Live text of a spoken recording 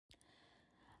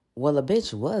Well, a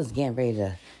bitch was getting ready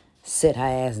to sit her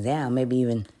ass down, maybe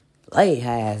even lay her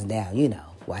ass down,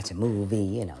 watch a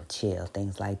movie, chill,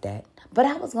 things like that. But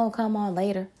I was going to come on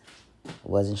later.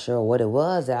 Wasn't sure what it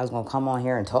was that I was going to come on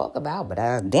here and talk about, but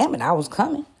damn it, I was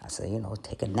coming. I said,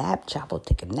 take a nap, Chapo,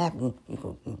 take a nap. You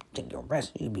can take your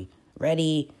rest. You be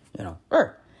ready,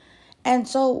 And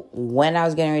so when I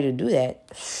was getting ready to do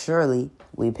that, surely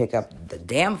we pick up the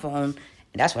damn phone.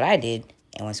 And that's what I did.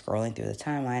 And went scrolling through the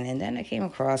timeline. And then I came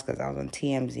across, because I was on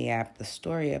TMZ app, the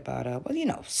story about,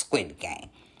 Squid Game.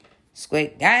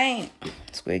 Squid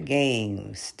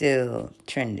Game still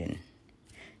trending.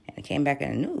 And it came back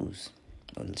in the news.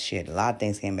 Well, shit, a lot of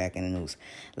things came back in the news.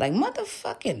 Like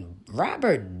motherfucking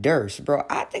Robert Durst, bro.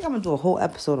 I think I'm going to do a whole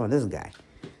episode on this guy.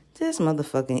 This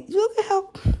motherfucking... You look at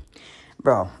how...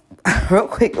 Bro, real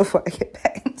quick before I get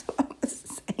back into what I'm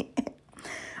saying.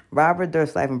 Robert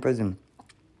Durst, life in prison.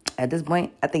 At this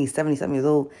point, I think he's 77 years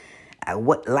old.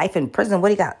 What life in prison?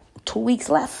 What he got? 2 weeks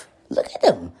left? Look at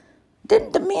him.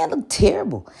 Didn't the man look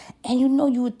terrible? And you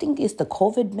would think it's the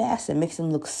COVID mask that makes him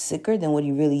look sicker than what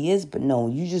he really is. But no,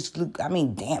 you just look,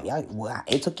 damn, y'all,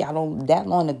 it took y'all that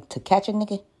long to catch a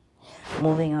nigga.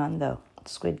 Moving on, though.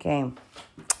 Squid Game.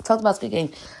 I talked about Squid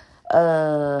Game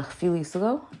a few weeks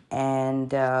ago.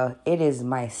 And it is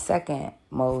my second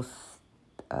most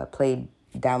played,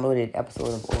 downloaded episode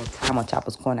of all time on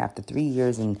Chopper's Corner after 3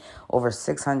 years and over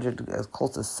 600,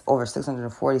 close to over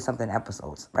 640 something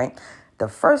episodes, right? The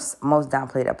first most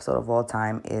downplayed episode of all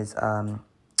time is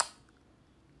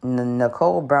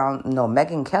Nicole Brown. No,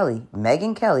 Megyn Kelly.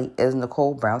 Megyn Kelly is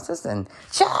Nicole Brown's sister. And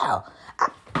child,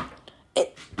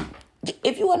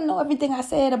 if you want to know everything I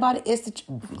said about it,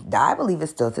 I believe it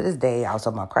still to this day. I was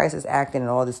talking about crisis acting and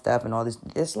all this stuff and all this.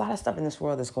 There's a lot of stuff in this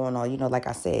world that's going on. Like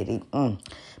I said,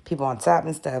 people on top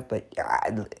and stuff. But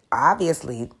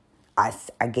obviously,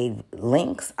 I gave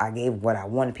links. I gave what I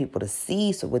wanted people to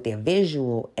see. So with their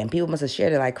visual, and people must have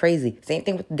shared it like crazy. Same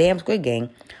thing with the damn Squid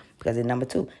Game, because it's number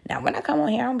 2. Now, when I come on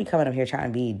here, I don't be coming up here trying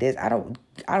to be this. I don't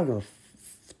give a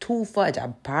two fudge. I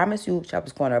promise you,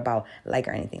 Chopper's Corner about like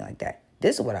or anything like that.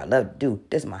 This is what I love to do.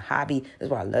 This is my hobby. This is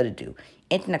what I love to do.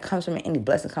 Anything that comes from it, any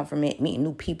blessing come from it, meeting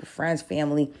new people, friends,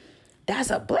 family,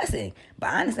 that's a blessing. But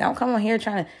honestly, I don't come on here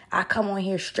I come on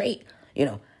here straight,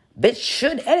 Bitch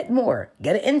should edit more,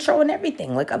 get an intro and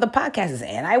everything like other podcasts,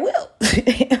 and I will.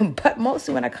 But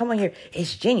mostly when I come on here,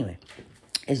 it's genuine.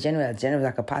 It's genuine as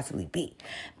I could possibly be.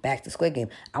 Back to Squid Game.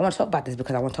 I want to talk about this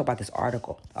because I want to talk about this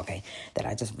article, okay, that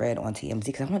I just read on TMZ,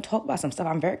 because I want to talk about some stuff.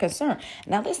 I'm very concerned.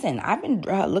 Now, listen, I've been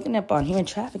looking up on human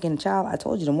trafficking. Child, I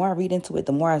told you, the more I read into it,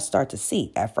 the more I start to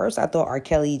see. At first, I thought R.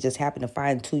 Kelly just happened to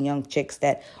find 2 young chicks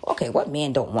that, okay, what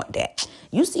man don't want that?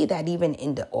 You see that even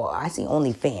I see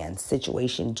OnlyFans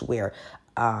situations where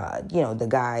the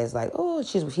guy is like, oh,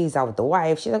 he's out with the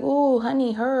wife. She's like, oh,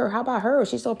 honey, how about her?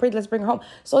 She's so pretty. Let's bring her home.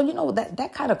 So,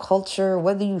 that kind of culture,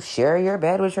 whether you share your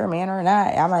bed with your man or not,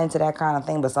 I'm not into that kind of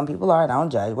thing, but some people are, and I don't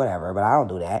judge, whatever, but I don't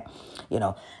do that.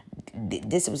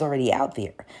 This was already out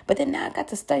there. But then now I got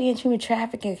to studying human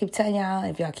trafficking. I keep telling y'all,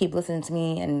 if y'all keep listening to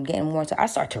me and getting more into it, I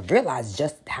start to realize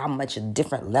just how much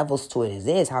different levels to it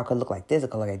is, how it could look like this, it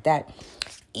could look like that.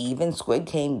 Even Squid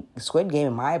Game,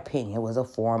 in my opinion, was a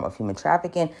form of human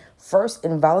trafficking, first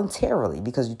involuntarily,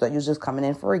 because you thought you was just coming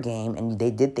in for a game and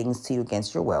they did things to you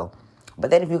against your will. But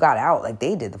then if you got out like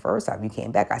they did the first time you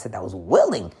came back, I said that was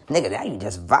willing. Nigga, now you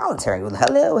just voluntary.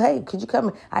 Hello, hey, could you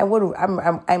come?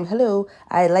 Hello,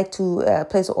 I'd like to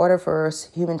place an order for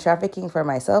human trafficking for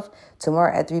myself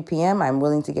tomorrow at 3 p.m. I'm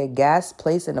willing to get gas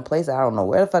placed in a place I don't know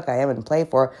where the fuck I am and play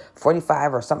for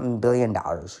 $45 or something billion.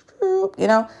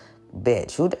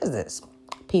 Bitch, who does this?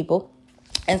 People.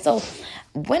 And so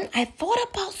when I thought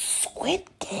about Squid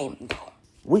Game,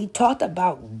 we talked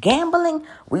about gambling.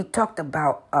 We talked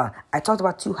about, I talked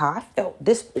about too how I felt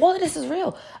all of this is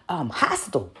real.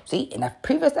 Hostel. See, in a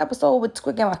previous episode with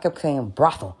Squid Game, I kept saying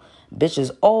brothel.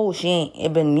 Bitches,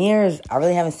 it been years. I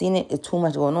really haven't seen it. It's too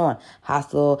much going on.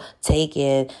 Hostel,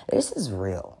 Taken. This is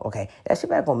real, okay? That shit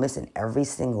better go missing every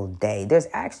single day. There's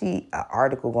actually an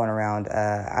article going around.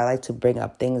 I like to bring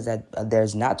up things that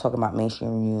there's not talking about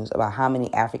mainstream news about how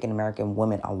many African-American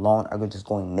women alone are just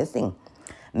going missing.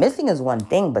 Missing is one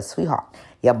thing, but sweetheart,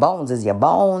 your bones is your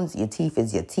bones, your teeth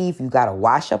is your teeth. You got to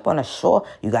wash up on a shore.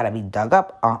 You got to be dug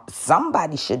up.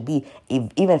 Somebody should be,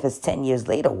 even if it's 10 years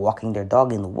later, walking their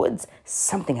dog in the woods.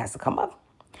 Something has to come up.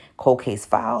 Cold case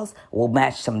files will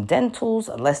match some dentals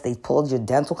unless they pulled your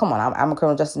dental. Come on, I'm a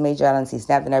criminal justice major. I don't see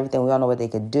snapped and everything. We all know what they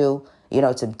could do,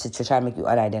 to try to make you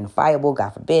unidentifiable. God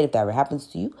forbid if that ever happens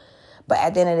to you. But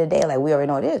at the end of the day, like, we already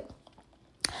know it is.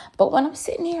 But when I'm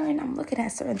sitting here and I'm looking at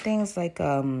certain things like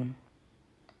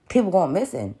people going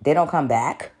missing, they don't come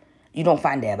back. You don't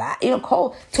find that.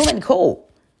 Cold. Too many cold.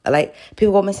 Like,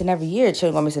 people go missing every year.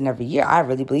 Children go missing every year. I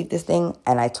really believe this thing.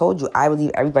 And I told you, I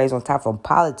believe everybody's on top, from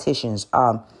politicians,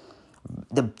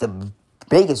 the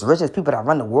biggest, richest people that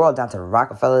run the world, down to the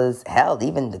Rockefellers, hell,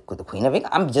 even the Queen of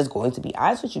England. I'm just going to be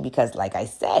honest with you, because like I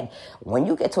said, when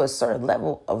you get to a certain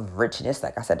level of richness,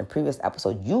 like I said in the previous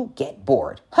episode, you get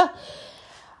bored.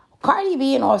 Cardi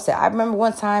B and Offset. I remember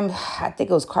one time, I think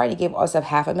it was Cardi gave Offset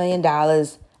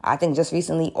 $500,000. I think just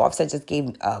recently, Offset just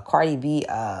gave Cardi B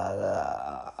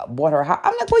bought her a house.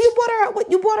 I'm like, well,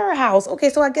 you bought her a house.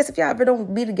 Okay, so I guess if y'all ever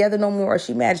don't be together no more, or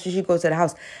she mad, she should go to the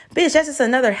house. Bitch, that's just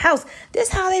another house. This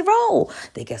is how they roll.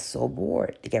 They get so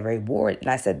bored. They get very bored.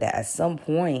 And I said that at some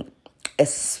point,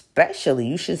 especially,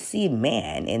 you should see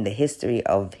man in the history,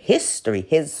 his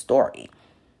story,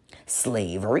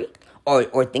 slavery,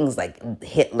 or things like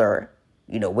Hitler,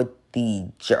 with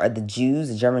the Jews,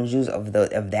 the German Jews of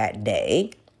that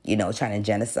day, trying to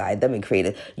genocide them and create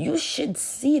it. You should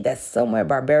see that somewhere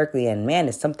barbarically in man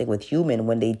is something with human,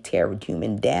 when they tear a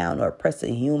human down, or oppress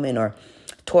a human, or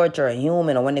torture a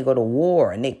human, or when they go to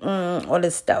war and they all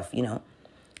this stuff,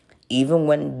 Even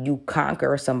when you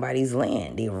conquer somebody's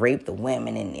land, they rape the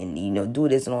women and do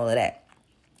this and all of that.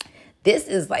 This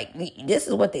is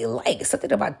what they like.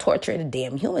 Something about torturing a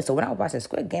damn human. So when I was watching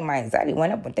Squid Game, my anxiety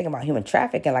went up when thinking about human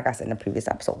trafficking. Like I said in the previous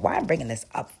episode, why I'm bringing this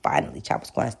up finally, Chopper's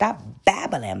Corner. Stop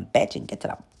babbling, bitch, and get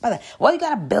to the... Well, you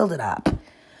got to build it up.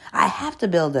 I have to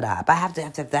build it up. I have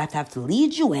to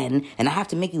lead you in, and I have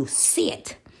to make you see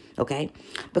it. Okay?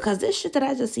 Because this shit that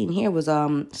I just seen here was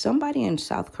somebody in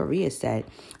South Korea said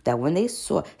that when they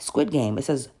saw Squid Game, it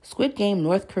says Squid Game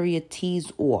North Korea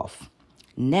teased off.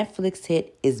 Netflix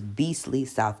hit is beastly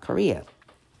South Korea.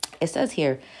 It says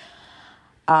here,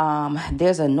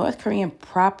 there's a North Korean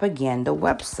propaganda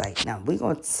website. Now, we're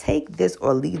going to take this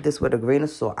or leave this with a grain of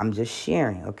salt. I'm just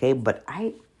sharing, okay? But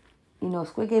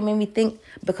Squid Game made me think,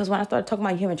 because when I started talking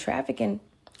about human trafficking,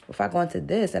 if I go into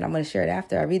this, and I'm going to share it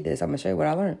after I read this, I'm going to show you what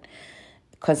I learned.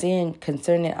 Concerning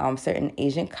certain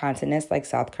Asian continents like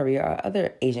South Korea or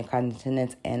other Asian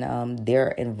continents, and their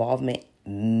involvement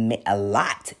a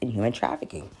lot in human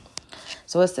trafficking.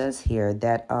 So it says here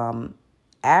that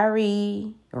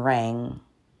Ari Rang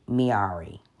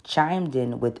Miari chimed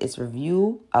in with its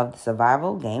review of the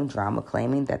survival game drama,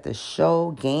 claiming that the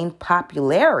show gained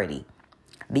popularity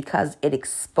because it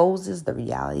exposes the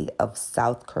reality of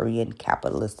South Korean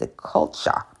capitalistic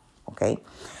culture. Okay.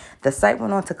 The site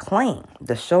went on to claim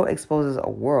the show exposes a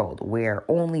world where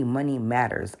only money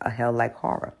matters, a hell-like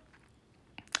horror.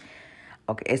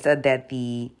 Okay, it said that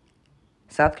the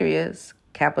South Korea's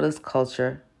capitalist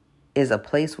culture is a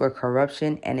place where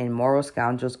corruption and immoral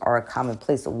scoundrels are a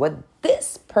commonplace. So what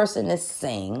this person is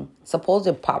saying,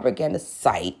 supposed propaganda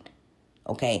site,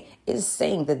 okay, is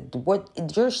saying that what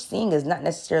you're seeing is not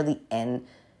necessarily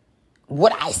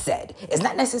what I said. It's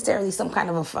not necessarily some kind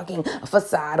of a fucking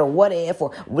facade or what if,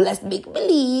 or let's make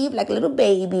believe like little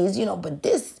babies, but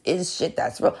this is shit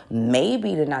that's real.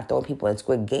 Maybe they're not throwing people in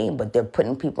Squid Game, but they're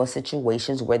putting people in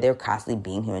situations where they're constantly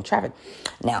being human trafficked.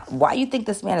 Now, why you think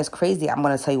this man is crazy, I'm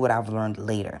going to tell you what I've learned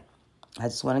later. I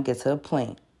just want to get to the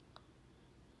point.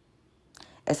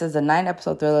 It says the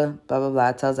 9-episode thriller, blah, blah,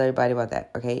 blah, tells everybody about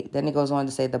that, okay? Then it goes on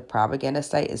to say the propaganda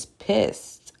site is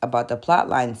pissed about the plot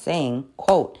line, saying,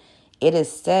 quote, it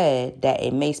is said that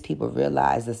it makes people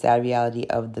realize the sad reality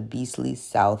of the beastly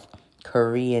South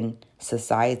Korean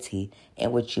society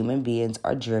in which human beings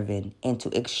are driven into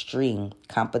extreme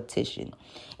competition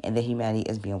and that humanity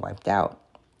is being wiped out.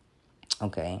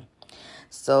 Okay.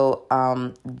 So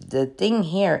the thing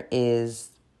here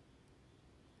is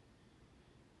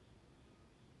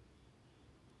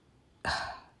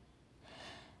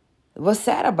what's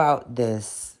sad about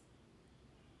this,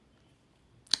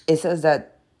 it says that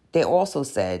they also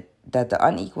said that the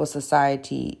unequal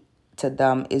society to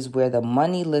them is where the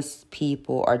moneyless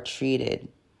people are treated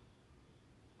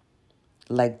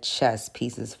like chess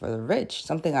pieces for the rich.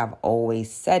 Something I've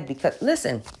always said, because,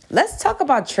 listen, let's talk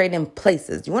about trading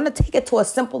places. You want to take it to a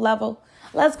simple level?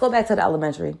 Let's go back to the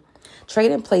elementary.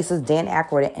 Trading Places, Dan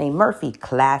Aykroyd and Eddie Murphy.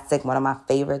 Classic, one of my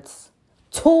favorites.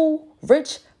 Two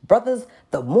rich brothers,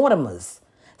 the Mortimers.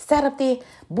 Sat up there,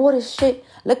 bought his shit.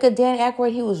 Look at Dan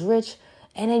Aykroyd, he was rich.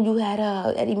 And then you had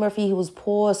Eddie Murphy, he was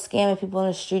poor, scamming people on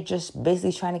the street, just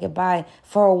basically trying to get by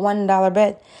for a $1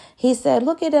 bet. He said,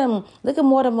 look at him, look at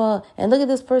Mortimer, and look at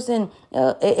this person,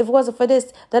 if it wasn't for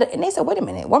this. And they said, wait a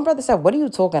minute. One brother said, what are you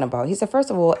talking about? He said,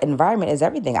 first of all, environment is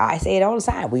everything. I say it all the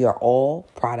time. We are all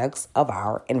products of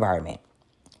our environment.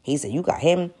 He said, you got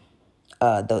him,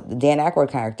 the Dan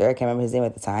Aykroyd character, I can't remember his name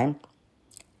at the time,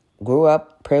 grew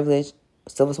up, privileged,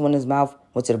 silver spoon in his mouth,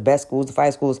 went to the best schools, the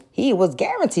five schools. He was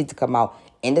guaranteed to come out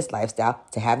in this lifestyle,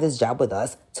 to have this job with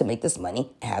us, to make this money,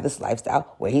 and have this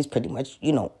lifestyle where he's pretty much,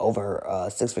 over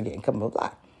six-figure income, blah, blah.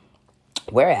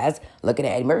 Whereas, looking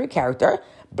at Eddie Murphy's character,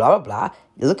 blah, blah, blah,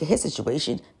 you look at his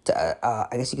situation, I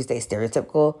guess you could say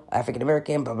stereotypical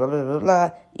African-American, blah, blah, blah, blah,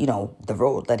 blah. The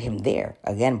road led him there.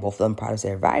 Again, both of them products of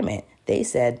their environment. They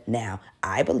said, now,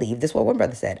 I believe, this is what one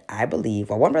brother said,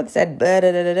 one brother said, blah,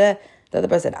 da, da, da, da. The other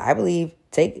brother said, I believe,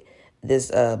 take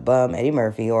this bum, Eddie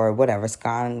Murphy, or whatever,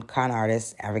 con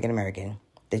artist, African-American,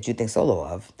 that you think so low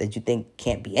of, that you think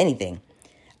can't be anything.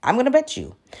 I'm going to bet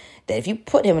you that if you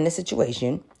put him in this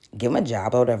situation, give him a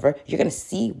job or whatever, you're going to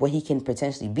see what he can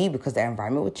potentially be, because the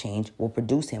environment will change, will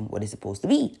produce him what he's supposed to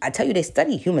be. I tell you, they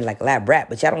study human like lab rat,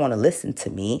 but y'all don't want to listen to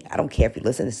me. I don't care if you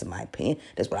listen. This is my opinion.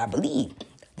 That's what I believe.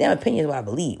 Damn opinion is what I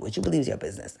believe. What you believe is your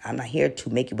business. I'm not here to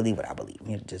make you believe what I believe. I'm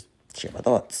here to just share my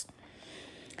thoughts.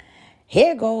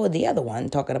 Here go the other one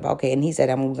talking about, okay, and he said,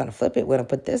 I'm going to flip it. We're going to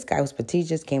put this guy who's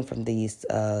prestigious, came from the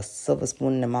silver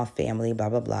spoon in the mouth family, blah,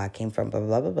 blah, blah, came from blah,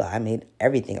 blah, blah, blah. I made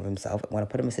everything of himself. I'm going to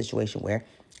put him in a situation where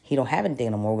he don't have anything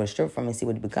no more. We're going to strip from him and see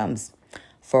what he becomes.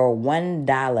 For $1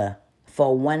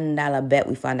 bet,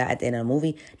 we found out at the end of the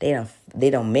movie,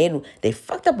 they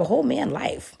fucked up a whole man's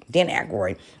life. Dan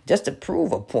Aykroyd, just to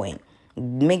prove a point.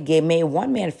 Made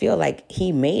one man feel like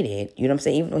he made it. You know what I'm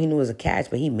saying? Even though he knew it was a catch,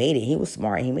 but he made it. He was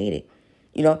smart. He made it.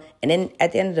 And then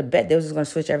at the end of the bet, they was just going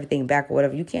to switch everything back or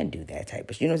whatever. You can't do that type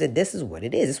of shit. You know what I'm saying? This is what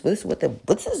it is.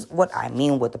 This is what I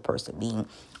mean with the person being,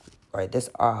 or this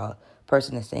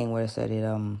person is saying where it said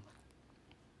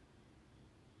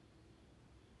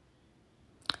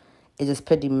it just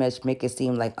pretty much make it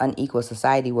seem like unequal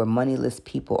society where moneyless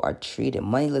people are treated.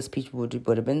 Moneyless people would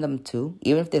have been them too.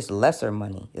 Even if there's lesser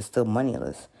money, it's still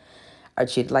moneyless. Are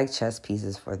treated like chess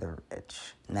pieces for the rich.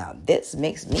 Now, this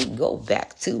makes me go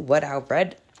back to what I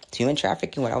read, human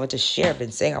trafficking, what I want to share,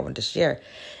 been saying I want to share.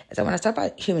 Is that when I talk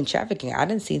about human trafficking, I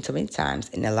didn't see it so many times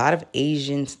in a lot of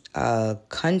Asian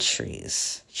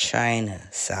countries, China,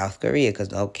 South Korea, because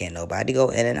can't nobody go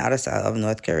in and out of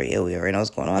North Korea. We already know what's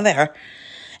going on there.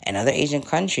 And other Asian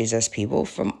countries, there's people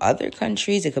from other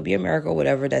countries, it could be America,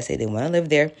 whatever, that say they want to live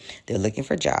there. They're looking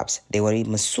for jobs. They want to be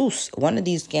masseuse. One of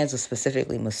these scams was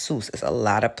specifically masseuse. It's a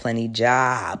lot of plenty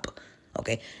job.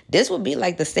 Okay, this would be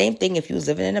like the same thing if you was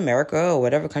living in America or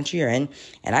whatever country you're in.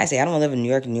 And I say, I don't want to live in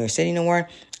New York City no more.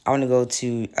 I want to go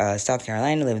to South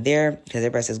Carolina, live there, because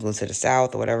everybody says go to the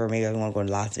South or whatever. Maybe I want to go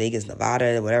to Las Vegas,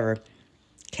 Nevada, whatever,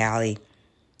 Cali.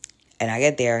 And I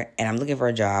get there and I'm looking for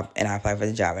a job and I apply for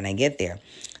the job and I get there.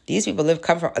 These people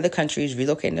come from other countries,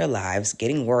 relocating their lives,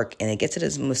 getting work, and they get to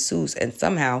this masseuse, and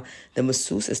somehow the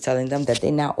masseuse is telling them that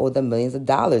they now owe them millions of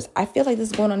dollars. I feel like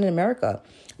this is going on in America.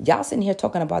 Y'all sitting here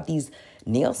talking about these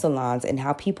nail salons and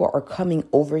how people are coming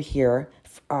over here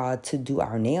to do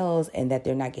our nails and that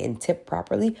they're not getting tipped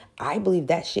properly. I believe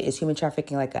that shit is human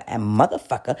trafficking like a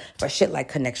motherfucker for shit like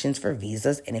connections for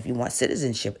visas. And if you want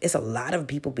citizenship, it's a lot of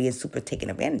people being super taken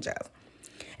advantage of.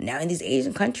 Now, in these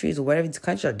Asian countries or whatever these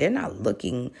countries are, they're not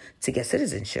looking to get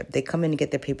citizenship. They come in and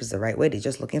get their papers the right way. They're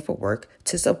just looking for work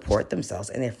to support themselves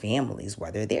and their families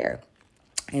while they're there.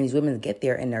 And these women get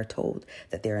there and they're told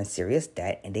that they're in serious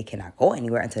debt and they cannot go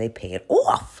anywhere until they pay it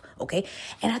off. Okay?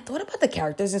 And I thought about the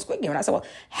characters in Squid Game. And I said, well,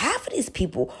 half of these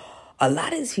people, a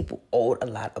lot of these people owed a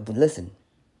lot of, listen,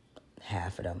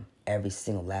 half of them, every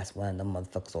single last one of them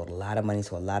motherfuckers owed a lot of money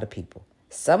to a lot of people.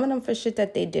 Some of them for shit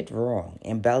that they did wrong,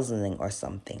 embezzling or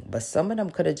something. But some of them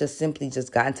could have just simply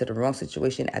just gotten to the wrong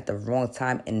situation at the wrong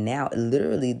time. And now,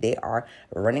 literally, they are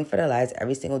running for their lives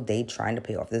every single day trying to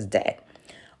pay off this debt.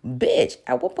 Bitch,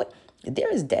 at what point,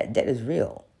 there is debt. Debt is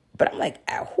real. But I'm like,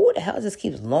 who the hell just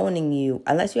keeps loaning you,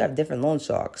 unless you have different loan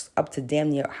sharks, up to damn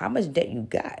near how much debt you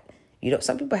got?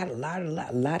 Some people had a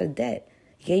lot of debt.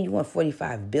 Yeah, you want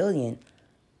 $45 billion.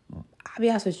 I'll be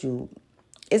honest with you.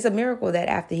 It's a miracle that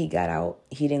after he got out,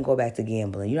 he didn't go back to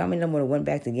gambling. You know how many of them would have went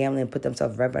back to gambling and put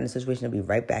themselves right back in the situation to be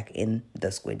right back in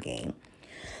the Squid Game?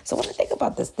 So when I think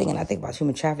about this thing and I think about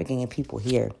human trafficking and people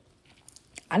here,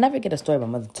 I never get a story my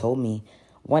mother told me.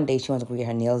 One day she wanted to go get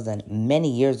her nails done many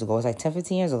years ago. It was like 10,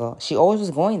 15 years ago. She always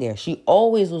was going there.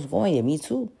 Me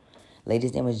too.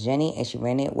 Lady's name was Jenny, and she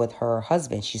ran it with her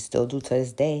husband. She still do to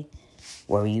this day.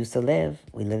 Where we used to live.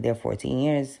 We lived there 14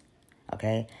 years.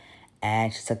 Okay?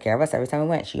 And she took care of us every time we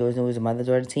went. She always knew it was a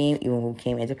mother-daughter team, even when we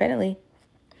came independently.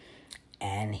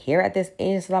 And here at this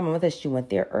Asian salon, my mother, she went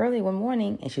there early one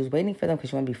morning, and she was waiting for them because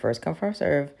she wanted to be first come, first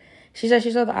serve. She said she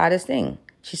saw the oddest thing.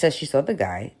 She said she saw the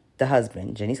guy, the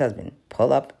husband, Jenny's husband,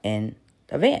 pull up in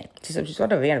a van. She said she saw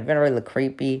the van. The van really looked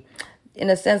creepy. In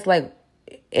a sense, like,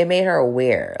 it made her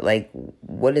aware, like,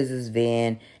 what is this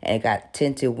van? And it got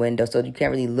tinted windows, so you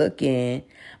can't really look in.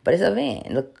 But it's a van.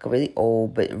 It looked really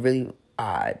old, but really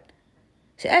odd.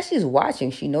 As she's watching,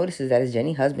 she notices that his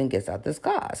Jenny husband gets out this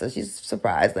car. So she's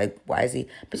surprised, like, why is he?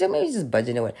 But maybe he's just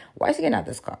budging away. Why is he getting out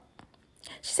this car?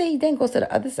 She said he then goes to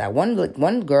the other side.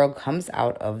 One girl comes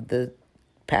out of the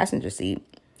passenger seat,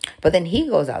 but then he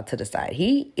goes out to the side.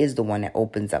 He is the one that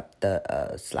opens up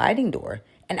the sliding door,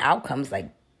 and out comes, like,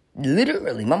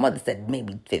 literally, my mother said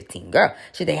maybe 15 girls.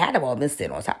 They had them all been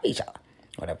sitting on top of each other,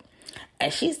 whatever.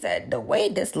 And she said, the way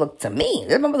this looked to me,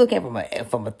 this mother came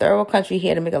from a third world country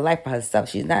here to make a life for herself.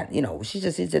 She's not, she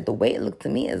said, the way it looked to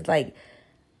me is like,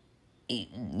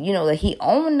 like he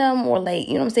owned them, or like,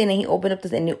 you know what I'm saying? And he opened up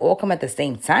this and they all come at the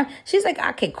same time. She's like,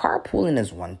 okay, carpooling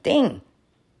is one thing,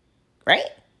 right?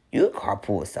 You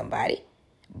carpool with somebody,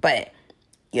 but,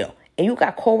 and you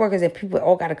got coworkers and people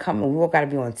all got to come and we all got to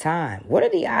be on time. What are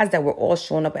the odds that we're all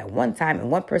showing up at one time and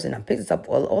one person picks us up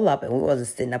all up and we all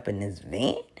just sitting up in this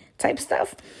van type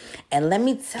stuff? And let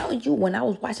me tell you, when I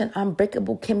was watching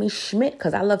Unbreakable Kimmy Schmidt,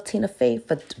 because I love Tina Fey.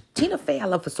 I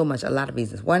love for so much, a lot of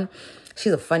reasons. One,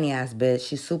 she's a funny ass bitch.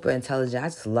 She's super intelligent. I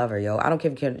just love her, yo. I don't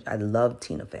care. I love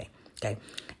Tina Fey. Okay.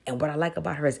 And what I like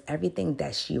about her is everything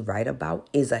that she write about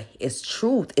is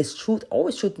truth. It's truth,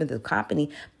 always truth with the company,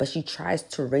 but she tries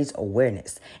to raise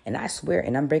awareness. And I swear,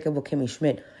 in Unbreakable Kimmy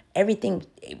Schmidt,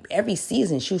 every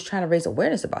season, she was trying to raise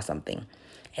awareness about something.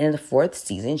 And in the 4th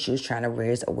season, she was trying to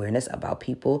raise awareness about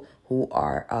people who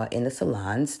are in the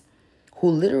salons, who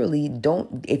literally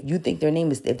don't,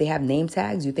 if they have name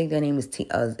tags, you think their name is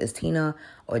Tina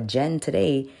or Jen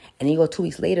today, and you go 2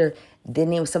 weeks later, their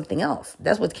name was something else.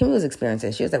 That's what Kimmy was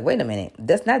experiencing. She was like, wait a minute,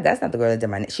 that's not the girl that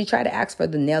did my name. She tried to ask for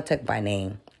the nail tech by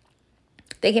name.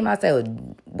 They came out and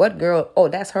said, what girl? Oh,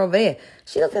 that's her over there.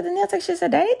 She looked at the nail tech. She said,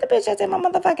 that ain't the bitch that did my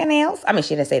motherfucking nails. I mean,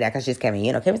 she didn't say that because she's Kimmy.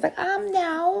 Kimmy's like,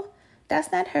 no,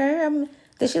 that's not her.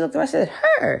 Then she looked around, she said,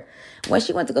 her. When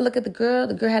she went to go look at the girl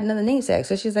had another name tag.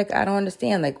 So she's like, I don't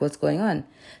understand, like, what's going on?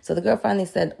 So the girl finally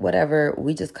said, whatever,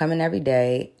 we just come in every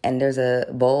day and there's a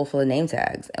bowl full of name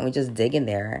tags and we just dig in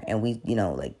there and we,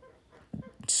 like,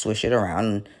 swish it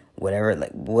around, whatever,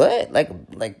 like, what? Like,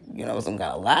 some kind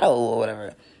of lotto or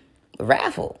whatever,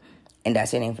 raffle. And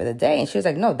that's your name for the day. And she was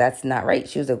like, no, that's not right.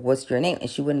 She was like, what's your name? And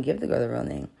she wouldn't give the girl the real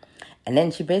name. And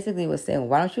then she basically was saying,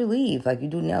 why don't you leave? Like, you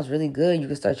do nails really good. You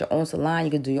can start your own salon.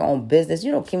 You can do your own business.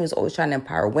 Kim was always trying to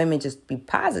empower women, just be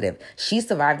positive. She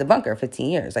survived the bunker 15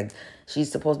 years. Like,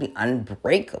 she's supposed to be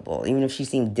unbreakable. Even if she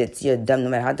seemed ditzy or dumb, no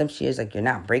matter how dumb she is, like, you're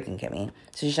not breaking, Kimmy.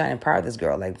 So she's trying to empower this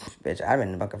girl. Like, bitch, I've been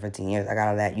in the bunker for 15 years. I got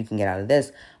all that. You can get out of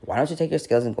this. Why don't you take your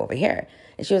skills and go over here?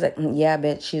 And she was like, yeah,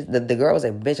 bitch. The girl was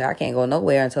like, bitch, I can't go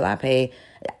nowhere until I pay.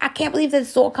 I can't believe that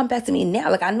it's all come back to me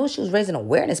now. Like, I knew she was raising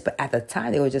awareness, but at the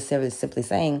time, they were just simply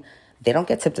saying they don't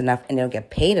get tipped enough and they don't get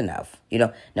paid enough.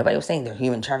 Nobody was saying they're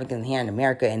human trafficking here in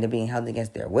America and they're being held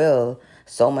against their will,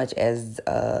 so much as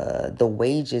the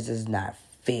wages is not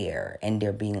fair and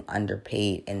they're being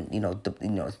underpaid and,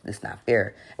 it's not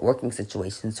fair working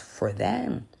situations for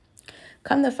them.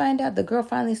 Come to find out, the girl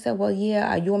finally said, well,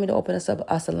 yeah, you want me to open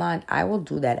a salon? I will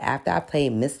do that after I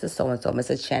pay Mr. So-and-so,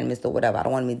 Mr. Chen, Mr. whatever. I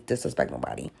don't want to disrespect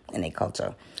nobody in their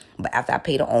culture. But after I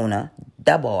pay the owner,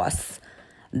 the boss,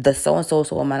 the so-and-so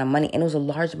amount of money, and it was a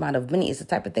large amount of money. It's the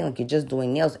type of thing like you're just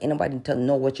doing nails. Ain't nobody to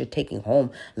know what you're taking home,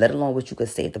 let alone what you could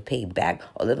save to pay back,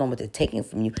 or let alone what they're taking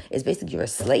from you. It's basically you're a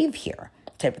slave here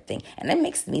type of thing. And that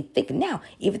makes me think now,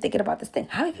 even thinking about this thing,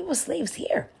 how many people are slaves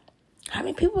here? I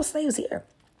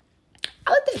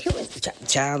looked at humans.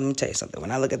 Child, let me tell you something.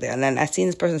 When I look at that, and then I seen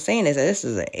this person saying this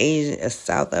is a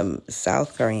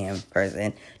South Korean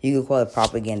person. You could call it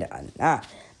propaganda or not.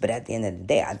 But at the end of the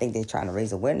day, I think they're trying to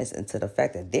raise awareness into the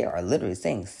fact that they are literally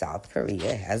saying South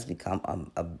Korea has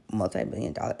become a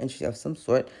multi-billion-dollar industry of some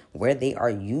sort where they are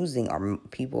using, or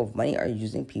people of money are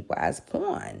using people as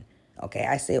pawn. Okay,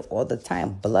 I say it all the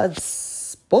time. Blood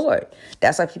sport.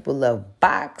 That's why people love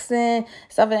boxing,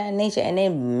 stuff of that nature. And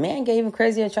then men get even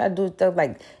crazier and try to do stuff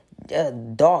like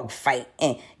dog fight.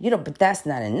 And, but that's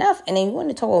not enough. And then you want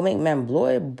to talk about make men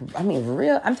blood. I mean,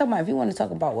 real. I'm talking about if you want to talk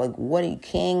about like Woody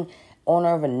King,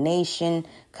 owner of a nation,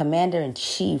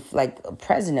 commander-in-chief, like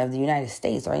president of the United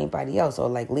States or anybody else, or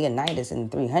like Leonidas in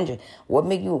 300, what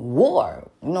make you war?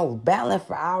 Battling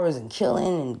for hours and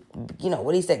killing and,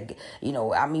 what he said,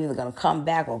 I'm either going to come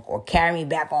back or carry me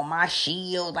back on my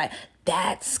shield. Like,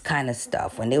 that's kind of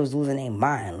stuff. When they was losing their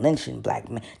mind, lynching black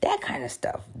men, that kind of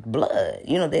stuff. Blood,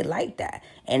 they like that.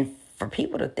 And for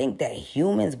people to think that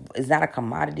humans is not a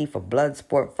commodity for blood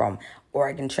sport, from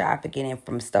organ trafficking and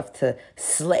from stuff to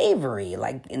slavery,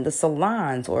 like in the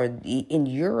salons or in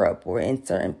Europe or in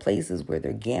certain places where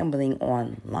they're gambling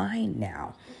online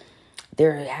now.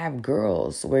 There have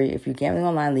girls where if you're gambling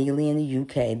online legally in the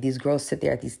UK, these girls sit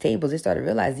there at these tables. They start to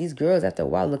realize these girls, after a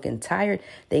while, looking tired.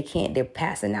 They're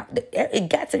passing out. It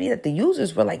got to be that the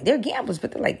users were like, they're gamblers,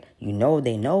 but they're like,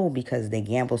 they know because they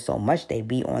gamble so much. They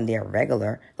be on there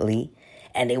regularly.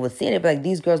 And they would see it, like,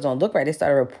 these girls don't look right. They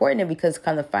started reporting it because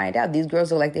come to find out, these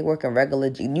girls look like they working regular.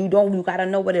 You got to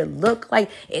know what it look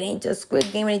like. It ain't just Squid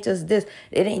Game. It ain't just this.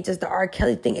 It ain't just the R.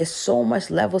 Kelly thing. It's so much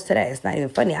levels to that. It's not even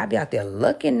funny. I be out there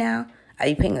looking now. Are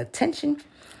you paying attention?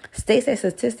 State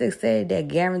statistics say that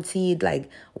guaranteed, like,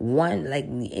 one, like,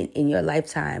 in your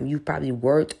lifetime, you probably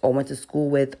worked or went to school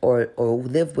with or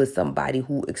lived with somebody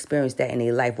who experienced that in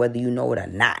their life, whether you know it or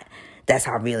not. That's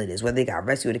how real it is, whether they got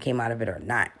rescued or came out of it or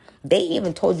not. They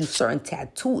even told you certain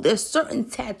tattoos. There's certain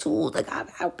tattoos. Like, I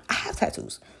have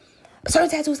tattoos.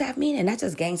 Certain tattoos have meaning, not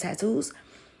just gang tattoos.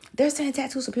 There's certain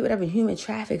tattoos for people that have been human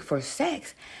trafficked for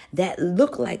sex that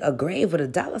look like a grave with a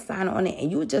dollar sign on it.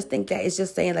 And you would just think that it's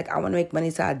just saying, like, I want to make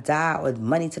money till I die, or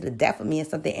money to the death of me or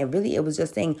something. And really, it was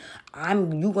just saying,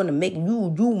 you going to make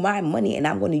you my money, and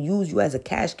I'm going to use you as a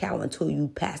cash cow until you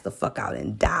pass the fuck out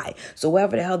and die. So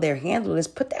whatever the hell their handle is,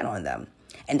 put that on them.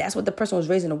 And that's what the person was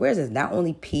raising awareness is. Not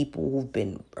only people who've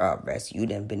been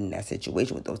rescued and been in that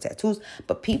situation with those tattoos,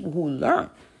 but people who learn.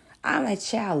 I'm like,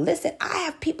 child, listen, I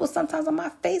have people sometimes on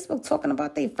my Facebook talking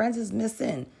about their friends is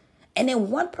missing. And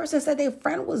then one person said their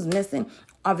friend was missing,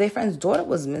 or their friend's daughter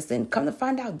was missing. Come to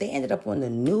find out, they ended up on the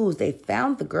news. They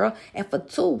found the girl, and for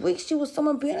 2 weeks, she was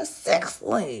someone being a sex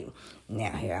slave.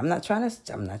 Now, here, I'm not trying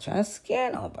to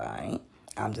scare nobody.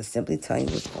 I'm just simply telling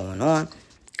you what's going on,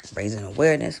 raising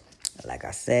awareness. Like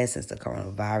I said, since the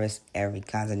coronavirus, every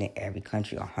continent, every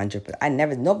country,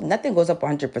 100%. Nothing goes up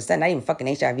 100%. Not even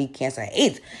fucking HIV, cancer, and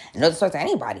AIDS. No disrespect to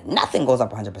anybody. Nothing goes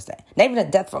up 100%. Not even the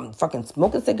death from fucking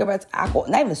smoking cigarettes, alcohol.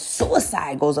 Not even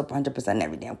suicide goes up 100% in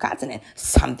every damn continent.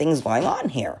 Something's going on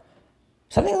here.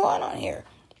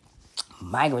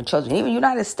 Migrant children, even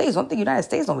United States. Don't think United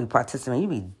States don't be participating. You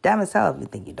be dumb as hell if you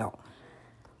think you don't.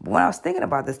 But when I was thinking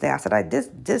about this thing, I said,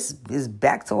 this is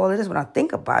back to all of this when I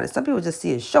think about it. Some people just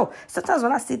see a show. Sometimes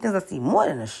when I see things, I see more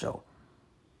than a show.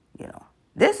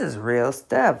 This is real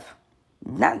stuff.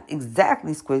 Not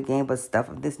exactly Squid Game, but stuff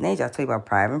of this nature. I tell you about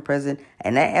Private Prison.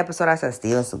 And that episode, I said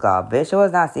Steven Seagal. Bitch, it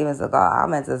was not Steven Seagal. I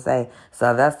meant to say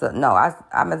Sylvester. No,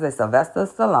 I meant to say Sylvester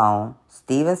Stallone,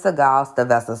 Steven Seagal,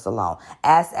 Sylvester Stallone.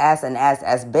 Ass,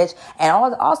 bitch. And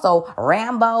also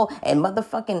Rambo and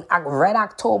motherfucking Red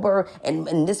October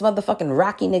and this motherfucking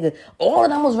Rocky nigga. All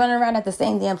of them was running around at the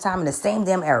same damn time in the same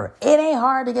damn era. It ain't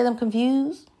hard to get them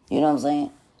confused. You know what I'm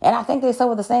saying? And I think they slept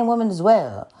with the same woman as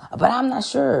well. But I'm not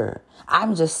sure.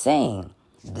 I'm just saying.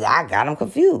 I got them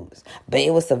confused. But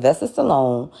it was Sylvester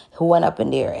Stallone who went up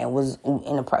in there and was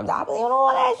in the private. I believe in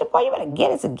all that shit, boy. You better get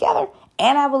it together.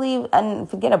 And I believe, and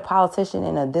forget a politician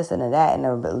and a this and a that and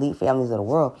the elite families of the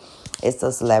world. It's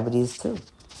the celebrities too,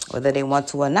 whether they want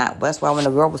to or not. But that's why when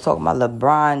the girl was talking about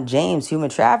LeBron James,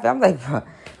 human trafficking, I'm like, bro,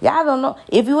 y'all don't know.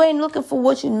 If you ain't looking for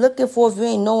what you're looking for, if you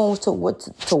ain't knowing what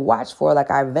to watch for,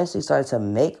 like I eventually started to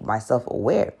make myself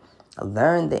aware.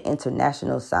 Learn the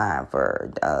international sign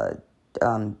for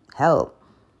help.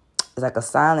 It's like a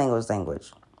sign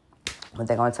language. But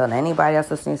they're going to tell anybody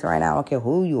else listening to right now, I don't care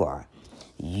who you are.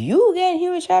 You getting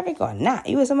human traffic or not.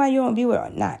 You with somebody you don't be with or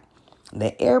not.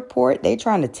 The airport, they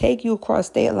trying to take you across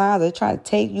state lines. They're trying to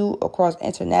take you across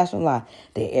international lines.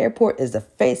 The airport is the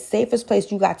safest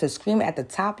place. You got to scream at the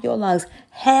top of your lungs,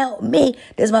 help me.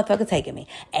 This motherfucker taking me.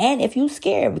 And if you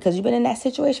scared because you've been in that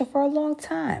situation for a long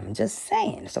time, just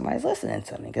saying, somebody's listening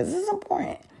to me because this is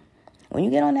important. When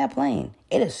you get on that plane,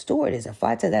 it is stewardess and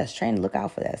flight attendants that's trained to look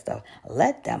out for that stuff.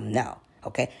 Let them know.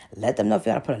 Okay, let them know if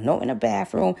you got to put a note in the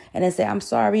bathroom and then say, I'm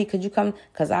sorry, could you come?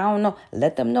 Because I don't know.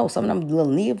 Let them know. Some of them will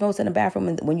leave notes in the bathroom.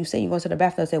 And when you say you go to the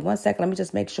bathroom, they'll say, 1 second, let me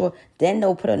just make sure. Then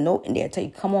they'll put a note in there, tell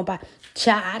you, come on by.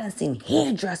 Child, I done seen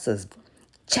hairdressers.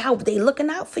 Child, they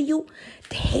looking out for you.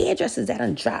 The hairdressers that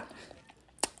done drop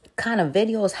kind of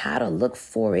videos how to look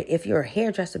for it if you're a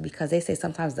hairdresser, because they say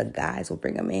sometimes the guys will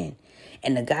bring them in.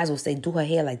 And the guys will say, do her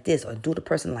hair like this or do the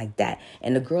person like that.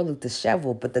 And the girl look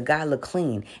disheveled, but the guy look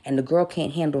clean. And the girl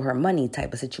can't handle her money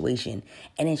type of situation.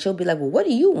 And then she'll be like, well, what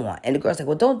do you want? And the girl's like,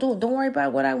 well, don't worry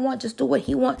about what I want. Just do what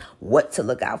he want. What to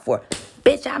look out for.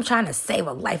 Bitch, I'm trying to save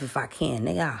a life if I can.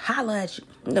 Nigga, I'll holler at you.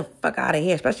 Get the fuck out of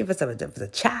here. Especially if it's a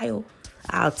child.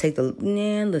 I'll take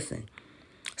listen.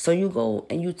 So you go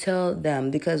and you tell them,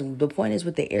 because the point is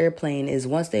with the airplane is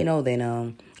once they know, they're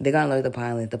going to alert the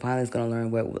pilot. The pilot's going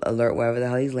to alert wherever the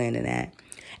hell he's landing at.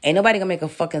 Ain't nobody going to make a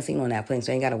fucking scene on that plane,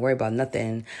 so you ain't got to worry about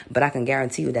nothing. But I can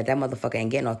guarantee you that motherfucker ain't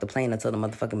getting off the plane until the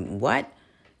motherfucking, what?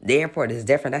 The airport is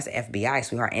different. That's the FBI,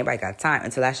 sweetheart. Anybody got time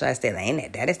until that shit stay like,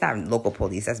 ain't that is not local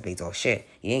police. That's big dog shit.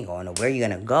 You ain't going nowhere. You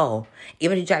gonna go.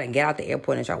 Even if you try to get out the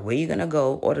airport and try where you gonna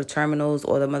go, or the terminals,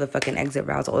 or the motherfucking exit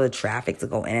routes, or the traffic to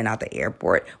go in and out the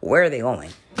airport, where are they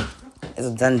going? It's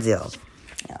a done deal.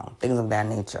 Things of that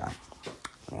nature.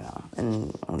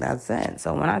 And that's it.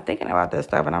 So when I'm thinking about this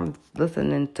stuff and I'm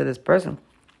listening to this person,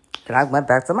 then I went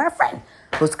back to my friend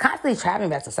who's constantly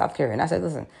traveling back to South Korea. And I said,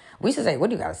 listen, we used to say, what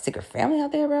do you got, a secret family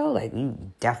out there, bro? Like, you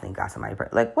definitely got somebody.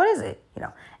 Like, what is it?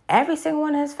 Every single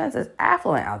one of his friends is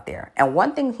affluent out there. And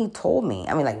one thing he told me,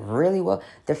 I mean, like, really well,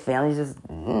 their families just,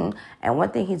 And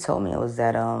one thing he told me was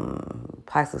that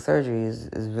plastic surgery is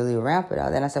really rampant out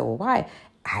there. And I said, well, why?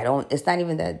 It's not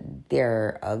even that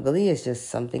they're ugly. It's just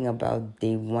something about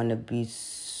they want to be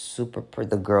super,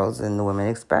 the girls and the women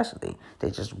especially. They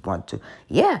just want to.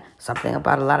 Yeah, something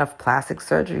about a lot of plastic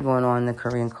surgery going on in the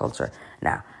Korean culture.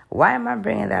 Now, why am I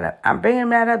bringing that up? I'm bringing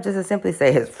that up just to simply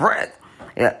say his friends.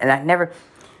 And I never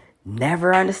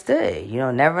understood.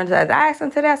 Never understood. I asked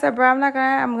him today. I said, bro, I'm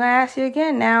gonna ask you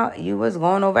again now. You was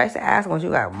going over. I used to ask when you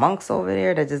got monks over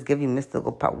there that just give you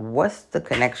mystical power. What's the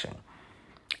connection?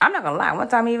 I'm not gonna lie. One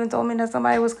time he even told me that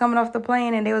somebody was coming off the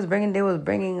plane and they were supposed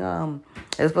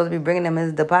to be bringing them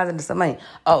his deposit to some money.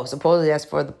 Oh, supposedly that's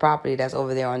for the property that's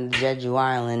over there on Jeju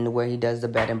Island where he does the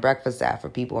bed and breakfast at for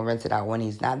people and rents it out when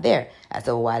he's not there. I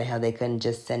said, well, why the hell they couldn't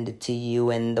just send it to you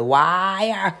in the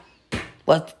wire?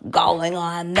 What's going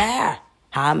on there?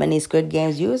 How many Squid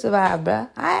Games you survived, bruh?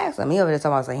 I asked him. He over there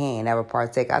talking about saying he ain't never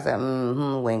partake. I said,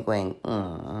 wink, wink.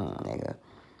 Nigga.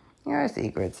 Your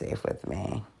secret's safe with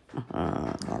me.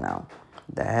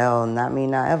 The hell, not me,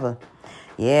 not ever.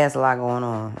 Yeah, it's a lot going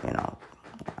on,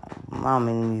 Mom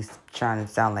and he's trying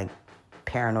to sound like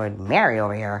paranoid Mary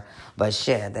over here. But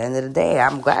shit, at the end of the day,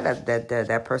 I'm glad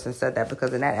that person said that,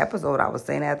 because in that episode, I was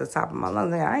saying at the top of my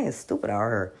lungs, I ain't stupid out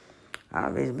here.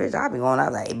 I'll be going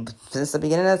out like since the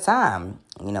beginning of time.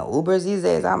 Ubers these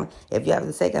days, if you have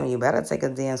to take them, you better take a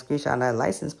damn screenshot of that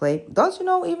license plate. Don't you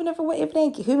know, even if it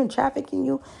ain't human trafficking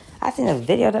you? I seen a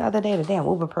video the other day, the damn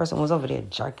Uber person was over there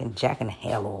jacking the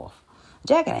hell off.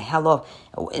 Jacking the hell off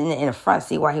in the front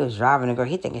seat while he was driving the girl.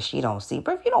 He thinking she don't see.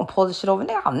 But if you don't pull this shit over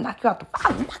there, I'll knock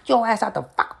your ass out the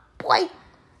fuck, boy.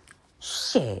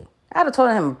 Shit. I'd have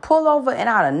told him to pull over and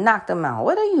I'd have knocked him out.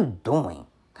 What are you doing?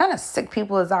 Kind of sick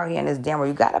people is out here in this damn world.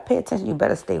 You gotta pay attention. You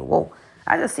better stay woke.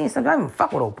 I just seen some. I don't even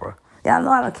fuck with Oprah. Yeah, I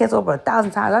know I done canceled Oprah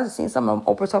 1,000 times. I just seen some of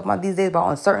Oprah talking about these days about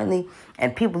uncertainty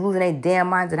and people losing their damn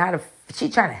minds and how she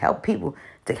trying to help people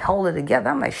to hold it together.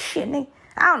 I'm like, shit, nigga.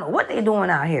 I don't know what they doing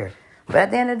out here. But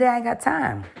at the end of the day, I ain't got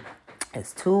time.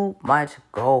 It's too much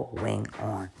going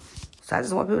on. So I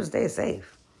just want people to stay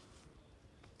safe.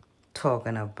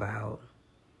 Talking about.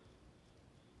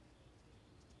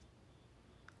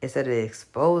 It said it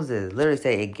exposes, literally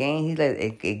say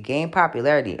it gained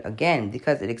popularity, again,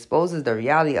 because it exposes the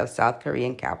reality of South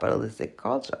Korean capitalistic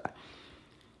culture.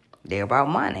 They're about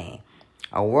money.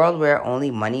 A world where only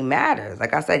money matters.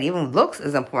 Like I said, even looks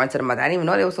is important to them. I didn't even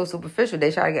know they were so superficial.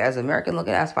 They try to get as American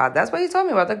looking as possible. That's what he told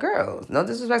me about the girls. No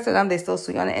disrespect to them. They still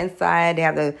sweet on the inside. They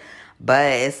have the, but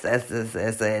it's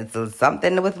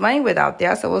something with money with out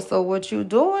there. I said, well, so what you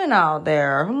doing out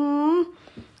there?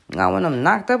 I want them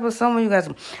knocked up or someone, you guys.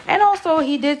 And also,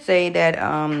 he did say that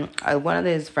one of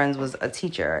his friends was a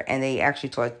teacher, and they actually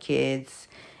taught kids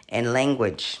and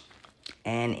language,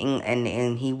 and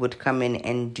he would come in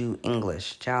and do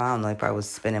English. Child, I don't know. He probably was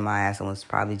spinning my ass and was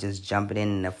probably just jumping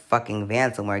in a fucking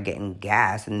van somewhere, getting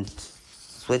gas, and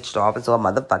switched off into a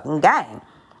motherfucking gang.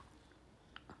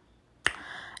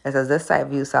 It says, this site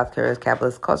views South Korea's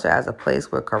capitalist culture as a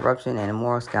place where corruption and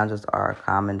immoral scoundrels are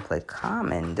common.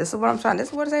 This is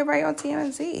what it say right on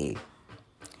TMZ. It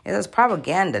says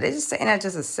propaganda. They just saying that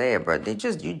just to say it, but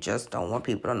you just don't want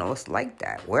people to know it's like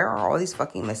that. Where are all these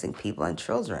fucking missing people and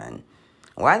children?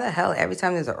 Why the hell, every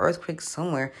time there's an earthquake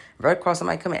somewhere, Red Cross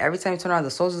somebody coming, every time you turn around,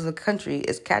 the soldiers of the country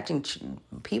is catching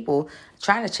people,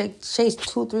 trying to chase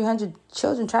 200-300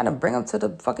 children, trying to bring them to the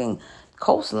fucking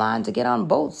coastline to get on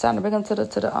boats, trying to bring them to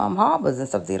the harbors and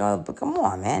stuff. But come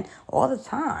on, man, all the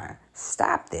time.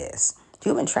 Stop this.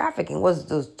 Human trafficking was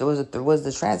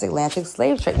the transatlantic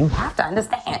slave trade. You have to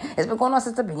understand. It's been going on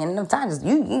since the beginning of time.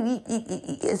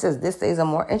 It's just this is a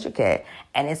more intricate,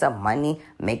 and it's a money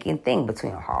making thing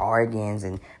between organs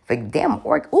and for damn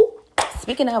org. Ooh,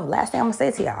 speaking of, last thing I'm gonna say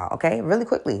to y'all, okay, really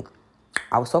quickly.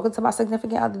 I was talking to my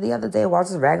significant other the other day while I was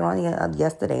just ragging on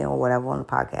yesterday or whatever on the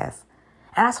podcast.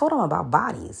 And I told him about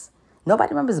Bodies.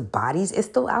 Nobody remembers Bodies. It's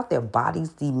still out there.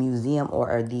 Bodies, the museum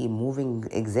or the moving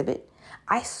exhibit.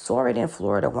 I saw it in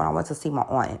Florida when I went to see my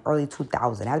aunt in early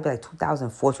 2000. It had to be like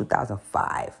 2004,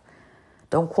 2005.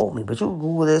 Don't quote me, but you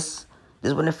Google this. This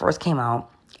is when it first came out.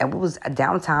 And it was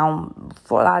downtown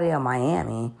Fort Lauderdale,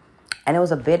 Miami. And it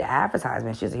was a bid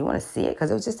advertisement. She was like, you want to see it?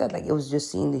 Because it was just that, like, it was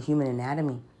just seeing the human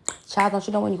anatomy. Child, don't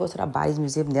you know when you go to the Bodies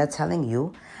Museum, they're telling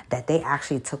you that they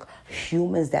actually took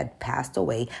humans that passed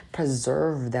away,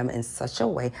 preserved them in such a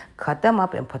way, cut them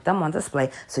up and put them on display.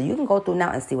 So you can go through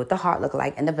now and see what the heart looked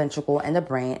like, and the ventricle, and the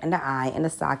brain, and the eye, and the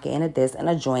socket, and the this, and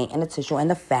the joint, and the tissue, and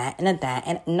the fat, and the that.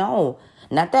 And no,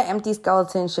 not that empty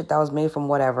skeleton shit that was made from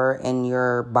whatever in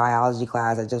your biology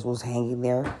class that just was hanging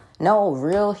there. No,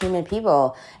 real human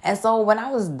people. And so when I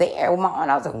was there with my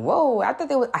aunt, I was like, whoa, I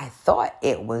thought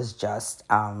it was just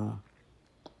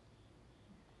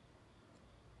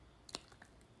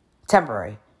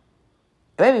temporary.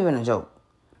 Maybe even a joke.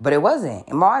 But it wasn't.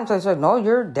 And my aunt was like, no,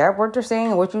 what you're saying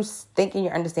and what you think and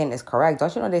you understand is correct.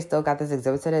 Don't you know they still got this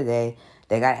exhibit to the day?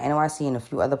 They got NYC and a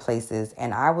few other places.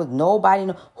 And nobody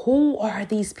know, who are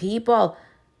these people?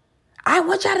 I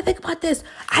want y'all to think about this.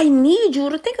 I need you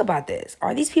to think about this.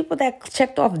 Are these people that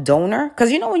checked off donor?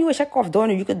 Because you know when you check off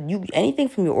donor, anything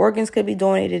from your organs could be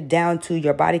donated down to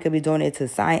your body could be donated to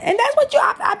science. And that's what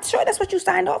I'm sure that's what you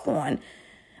signed off on.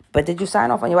 But did you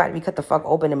sign off on your body to be cut the fuck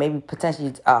open and maybe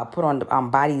potentially put on the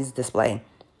body's display?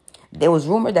 There was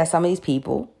rumored that some of these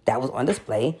people that was on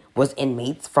display was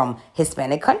inmates from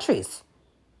Hispanic countries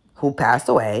who passed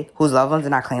away, whose loved ones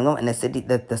did not claim them in the city,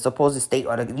 the supposed state,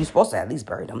 or you're supposed to at least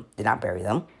bury them, did not bury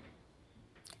them.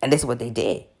 And this is what they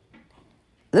did.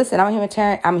 Listen, I'm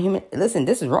a human. Listen,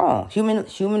 this is wrong.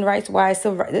 Human rights wise,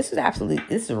 civil rights. This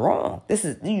is wrong. This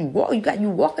is, you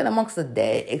walking amongst the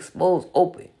dead, exposed,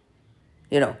 open.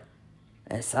 You know,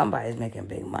 and somebody's making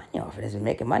big money off of this. Been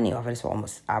making money off of this for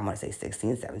almost, I want to say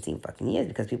 16, 17 fucking years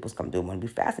because people's come through and want to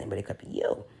be fascinated, but it could be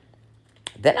you.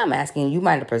 Then I'm asking, you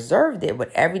might have preserved it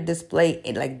with every display.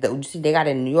 You see, they got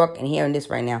it in New York and here and this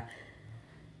right now.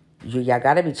 Y'all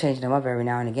got to be changing them up every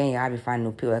now and again. Y'all be finding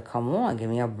new people that come on. Give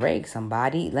me a break,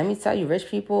 somebody. Let me tell you, rich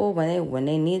people, when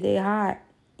they need their hot,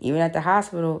 even at the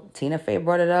hospital, Tina Fey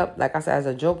brought it up, like I said, as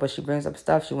a joke, but she brings up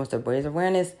stuff. She wants to raise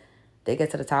awareness. They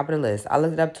get to the top of the list. I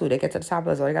looked it up too. They get to the top of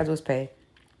the list. All they got to do is pay.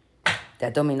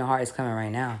 That don't mean the heart is coming right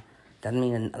now. Doesn't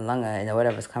mean a lung or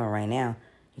whatever's coming right now.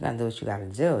 You got to do what you got to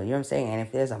do. You know what I'm saying? And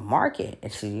if there's a market,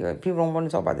 people don't want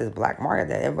to talk about this black market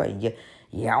that everybody,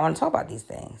 I want to talk about these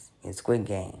things. It's Squid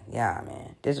Game. Yeah,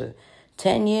 man. This was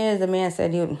 10 years, the man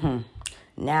said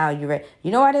now you ready.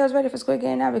 You know why they was ready for Squid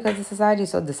Game now? Because the society is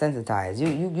so desensitized.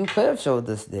 You could have showed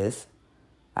this.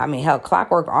 I mean, hell,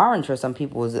 Clockwork Orange for some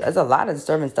people there's a lot of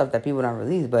disturbing stuff that people don't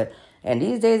release. But in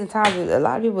these days and times, a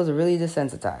lot of people are really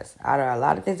desensitized. Out of a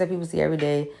lot of things that people see every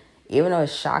day, even though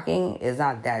it's shocking, it's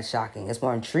not that shocking. It's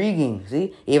more intriguing.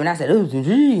 See? Even I said, oh, it's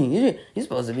intriguing. You're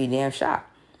supposed to be damn shocked.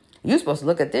 You're supposed to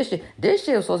look at this shit. This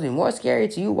shit is supposed to be more scary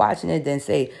to you watching it than,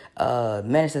 say,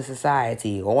 Menace to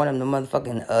Society or one of them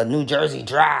motherfucking New Jersey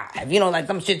Drive. You know, like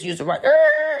some shit you used to watch.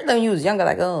 Then you was younger,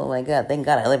 like, oh, my God, thank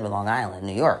God I live in Long Island,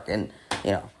 New York. And,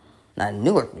 you know, not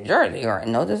Newark, New Jersey, or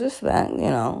no disrespect, you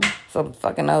know, some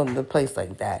fucking other place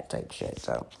like that type shit.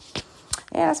 So,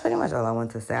 yeah, that's pretty much all I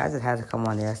wanted to say. I just had to come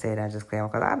on there and say that just clear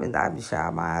because I've been shy,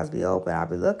 my eyes be open, I'll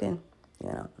be looking, you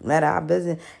know, matter how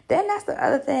busy. Then that's the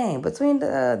other thing between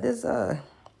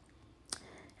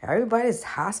everybody's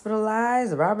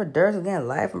hospitalized. Robert Durst was getting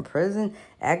life in prison.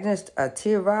 Agnes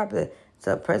T-Rob,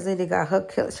 the president, they got her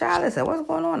killed. Child, listen, what's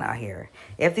going on out here?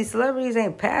 If these celebrities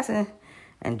ain't passing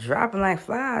and dropping like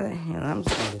flies, you know, I'm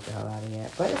just gonna get the hell out of here.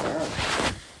 But it's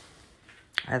early.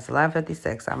 It's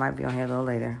 11:56. I might be on here a little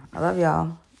later. I love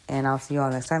y'all, and I'll see you all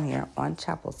next time here on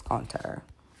Chapel's Counter.